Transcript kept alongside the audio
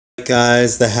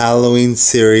Guys, the Halloween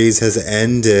series has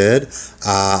ended,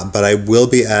 but I will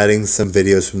be adding some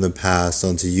videos from the past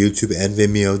onto YouTube and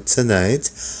Vimeo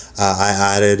tonight. I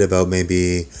added about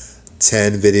maybe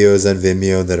 10 videos on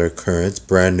Vimeo that are current,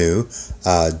 brand new,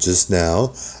 just now.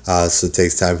 So it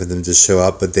takes time for them to show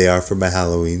up, but they are for my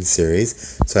Halloween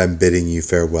series. So I'm bidding you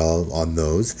farewell on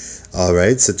those.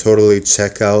 Alright, so totally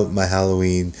check out my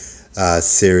Halloween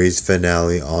series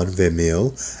finale on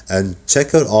Vimeo and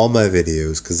check out all my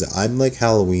videos because I'm like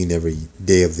Halloween every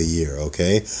day of the year.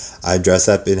 Okay, I dress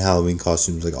up in Halloween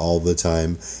costumes like all the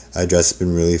time. I dress up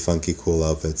in really funky cool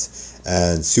outfits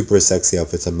and super sexy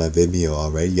outfits on my Vimeo.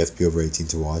 Alright, you have to be over 18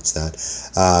 to watch that,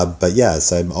 but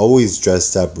yes, I'm always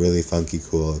dressed up really funky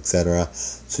cool, etc.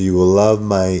 So you will love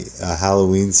my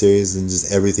Halloween series and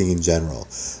just everything in general.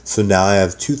 So now I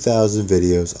have 2,000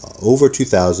 videos, over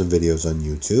 2,000 videos on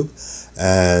YouTube,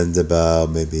 and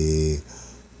about maybe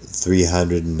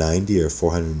 390 or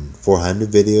 400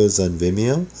 videos on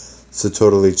Vimeo. So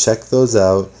totally check those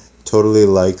out, totally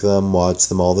like them, watch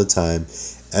them all the time.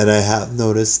 And I have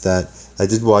noticed that I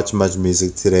did watch Much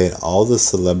Music today, and all the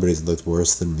celebrities looked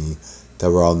worse than me that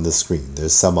were on the screen.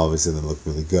 There's some obviously that look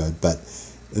really good,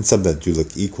 and some that do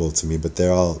look equal to me, but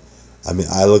they're all, I mean,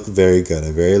 I look very good.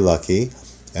 I'm very lucky,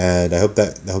 and I hope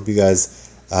you guys,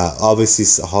 obviously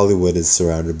Hollywood is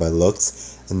surrounded by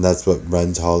looks, and that's what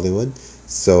runs Hollywood.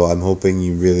 So I'm hoping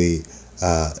you really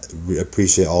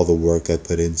appreciate all the work I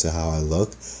put into how I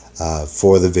look,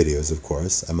 for the videos, of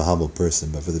course. I'm a humble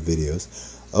person, but for the videos.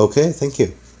 Okay, thank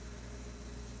you.